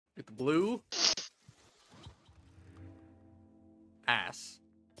Get the blue. Ass.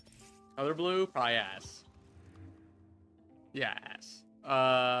 Other blue, probably ass. Yeah, ass.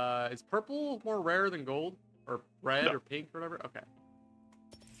 Is purple more rare than gold? Or red or pink or whatever? Okay.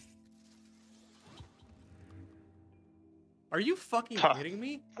 Are you fucking kidding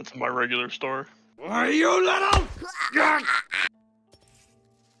me? That's my regular store. Are you little?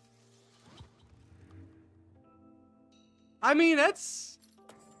 I mean, that's...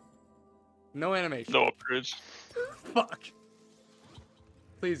 No animation. No upgrades. Fuck.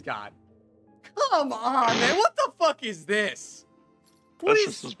 Please, God. Come on, man. What the fuck is this? What That's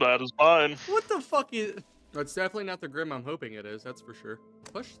just as bad as mine. What the fuck is... It's definitely not the Grim I'm hoping it is, that's for sure.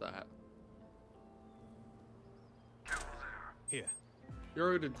 Push that. Here.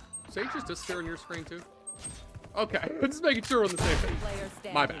 Yo, did Sage just disappear on your screen too? Okay, just making sure we're on the same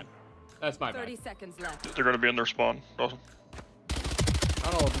page. My bad. That's my bad. 30 seconds left. They're gonna be in their spawn. Awesome.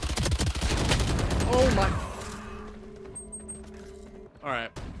 Not all of them. Oh my...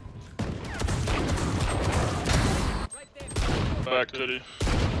 Alright. Back titty.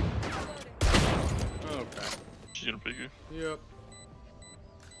 Okay. She's gonna pick you. Yep.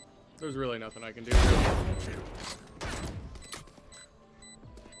 There's really nothing I can do.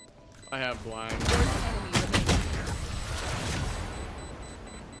 I have blind.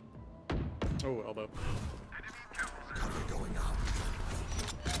 Oh, elbow.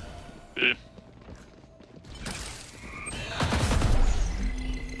 B.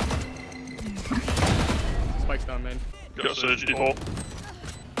 Spike's down, man. Got Sage default.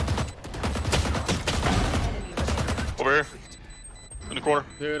 Over here. In the corner.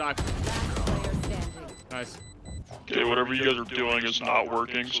 Dude, Nice. Okay, whatever you guys are doing is not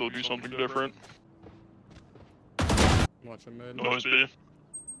working, so do something different. Watch him mid. Noise B.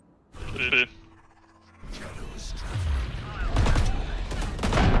 B.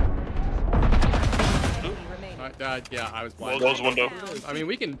 Yeah, I was blind. Close window. I mean,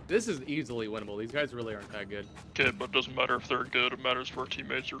 we can... This is easily winnable. These guys really aren't that good. Okay, but it doesn't matter if they're good. It matters if our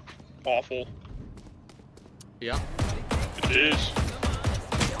teammates are awful. Yeah. It is.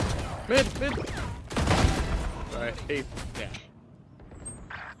 Mid. Alright, hey. Yeah.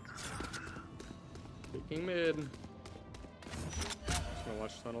 Taking mid. Just gonna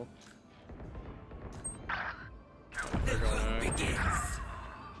watch tunnel. They're going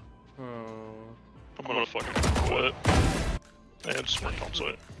Oh. I'm gonna fucking quit. And sprint on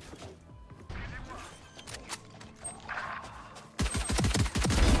site.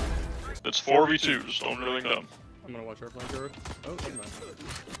 It's 4v2, just don't do anything dumb. I'm gonna watch our flanker. Oh, never mind.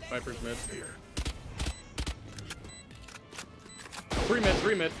 Viper's mid. 3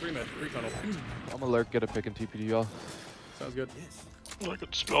 mid, 3 tunnel. I'm alert, get a pick and TPD y'all. Sounds good. I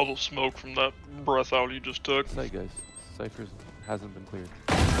could smell the smoke from that breath out you just took. Say guys, Cypher's hasn't been cleared.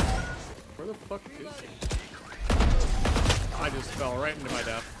 Where the fuck is he? I just fell right into my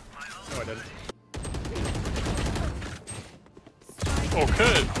death. No, I didn't.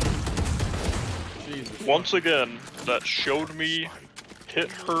 Okay. Jesus. Once again, that showed me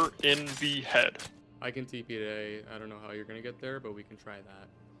hit her in the head. I can TP today. I don't know how you're gonna get there, but we can try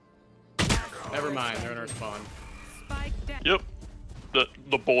that. Never mind, they're in our spawn. Yep.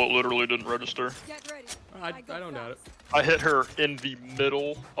 The bullet literally didn't register. I don't doubt it. I hit her in the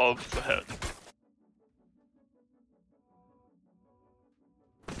middle of the head.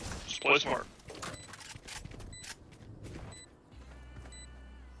 Just play smart.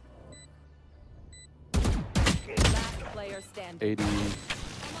 Last player standing. 80.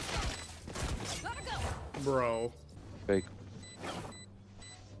 Bro. Fake.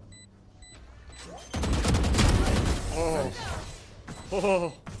 Oh.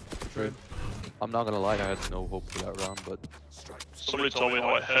 Oh. Trade. I'm not gonna lie, I had no hope for that round, but... Somebody tell me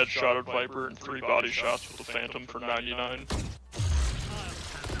how I headshotted Viper and 3 body shots with the Phantom for 99.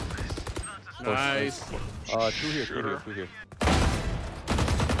 Nice. 2 here, 2 here, 2 here.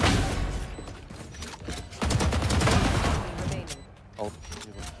 Oh,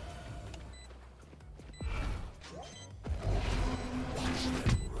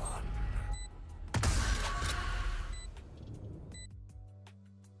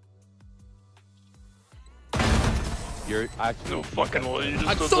 you're actually No fucking way you just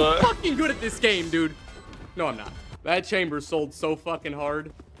I'm did so that. fucking good at this game, dude. No, I'm not. That chamber sold so fucking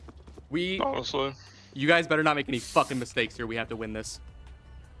hard. Honestly. You guys better not make any fucking mistakes here. We have to win this.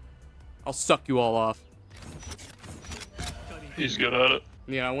 I'll suck you all off. He's good at it.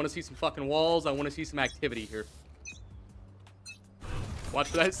 Yeah, I want to see some fucking walls. I want to see some activity here. Watch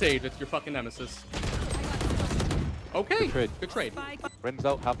for that Sage. That's your fucking nemesis. Okay. Good trade. Good trade. Ren's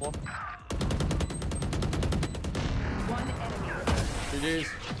out, half wall. One enemy. GG's.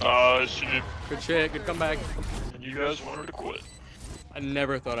 GG. Good shit. Good comeback. And you guys wanted to quit. I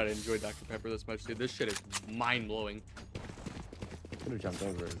never thought I'd enjoy Dr. Pepper this much, dude. This shit is mind-blowing. Could have jumped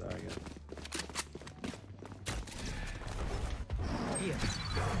over it, though, I guess. Here.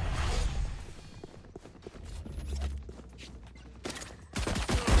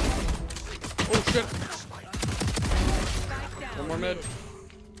 Oh, shit. One more mid.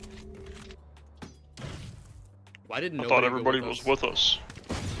 Why didn't I nobody thought go everybody with was us? with us.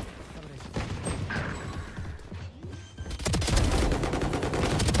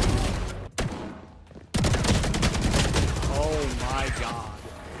 Oh my god.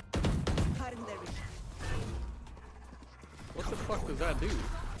 What the fuck does that do?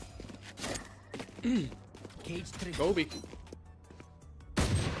 Cage trigger. Gobi.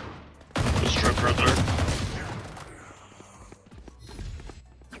 This trip right there.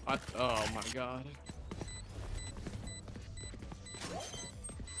 Oh my god.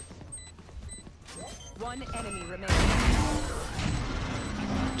 One enemy remaining.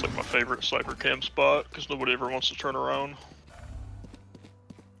 It's like my favorite sniper cam spot because nobody ever wants to turn around.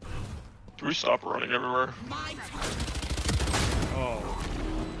 Do we stop running everywhere? Oh.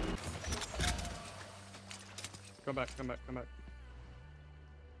 Come back, come back, come back.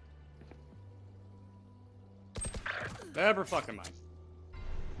 Never fucking mind.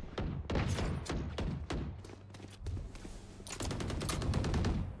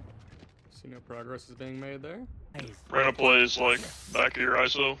 See no progress is being made there. Random plays like back of your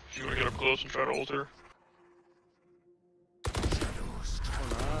ISO. If you want to get up close and try to ult her. Or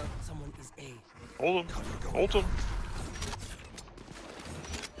not. Someone is A. Hold him. Ult him.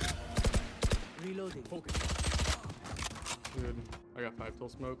 Reloading. Dude, I got 5 till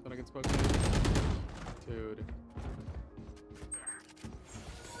smoke, then I can smoke. Dude.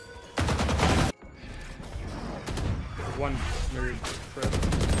 One nerd trip.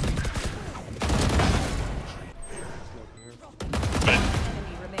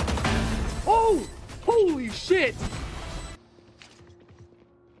 Enemy remaining. Oh! Holy shit!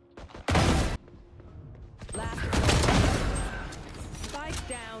 Last player. Spike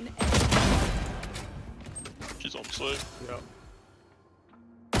down. A. She's on site. Yep.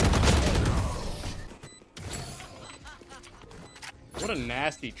 What a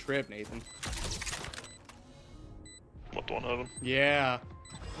nasty trip, Nathan. What the one heaven? Yeah.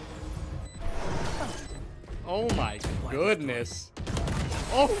 Oh my goodness.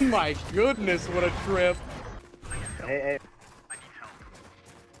 Oh my goodness, what a trip. Hey.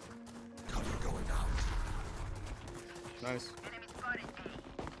 Nice.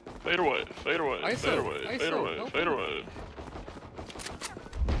 Fade away. Fade away. ISO, Fade away. ISO, Fade away. help Fade me. away.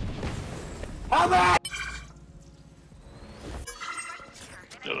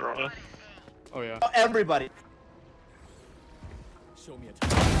 Yeah, they're on it. Oh yeah. Everybody. Show me a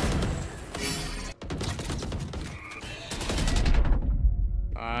target.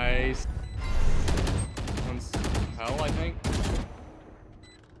 Nice. One's hell, I think.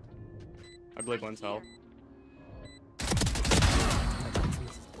 I believe one's hell.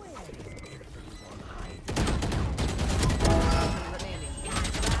 Remaining.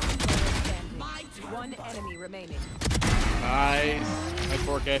 Last player standing. One enemy remaining. Nice. Nice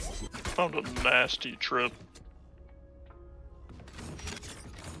 4K. Found a nasty trip.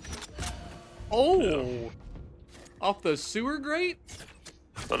 Oh! Yeah. Off the sewer grate?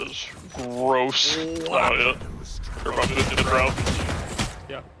 That is gross. Wow. Oh yeah. They're about to do the drought.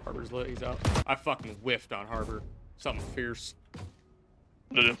 Yeah, Harbor's lit, he's out. I fucking whiffed on Harbor. Something fierce.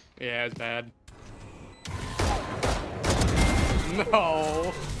 Did you? Yeah, it's bad.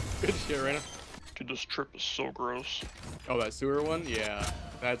 No! Good shit, Raina. Dude, this trip is so gross. Oh, that sewer one? Yeah.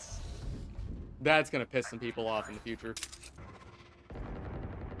 That's gonna piss some people off in the future.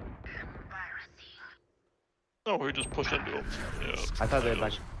 Oh, we just pushed into him. Yeah. I thought they had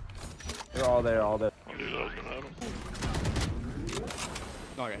like... They're all there, all there. I knew that was gonna happen.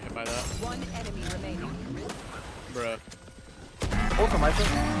 Oh, I got hit by that. One enemy remaining. Bruh. Also, my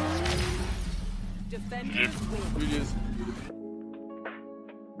friend. Defenders win. You just...